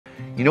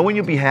You know when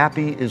you'll be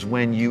happy is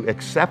when you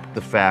accept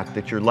the fact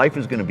that your life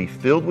is going to be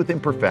filled with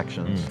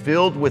imperfections,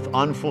 filled with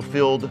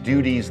unfulfilled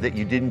duties that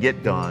you didn't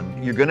get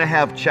done. You're going to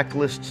have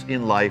checklists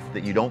in life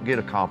that you don't get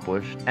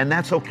accomplished, and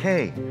that's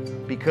okay.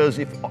 Because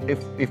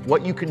if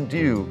what you can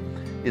do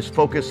is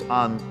focus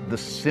on the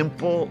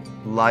simple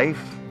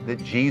life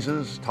that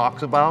Jesus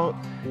talks about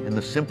and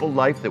the simple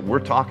life that we're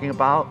talking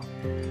about,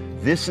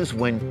 this is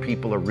when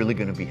people are really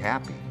going to be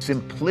happy.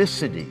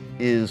 Simplicity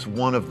is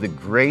one of the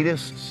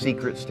greatest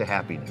secrets to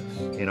happiness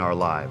in our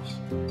lives.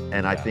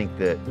 And I think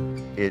that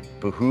it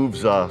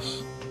behooves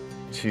us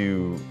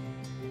to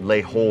lay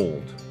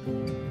hold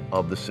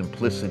of the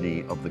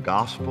simplicity of the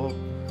gospel,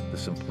 the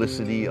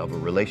simplicity of a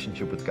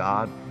relationship with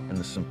God, and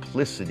the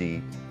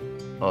simplicity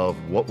of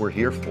what we're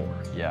here for.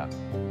 Yeah.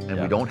 And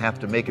we don't have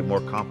to make it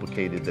more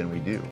complicated than we do.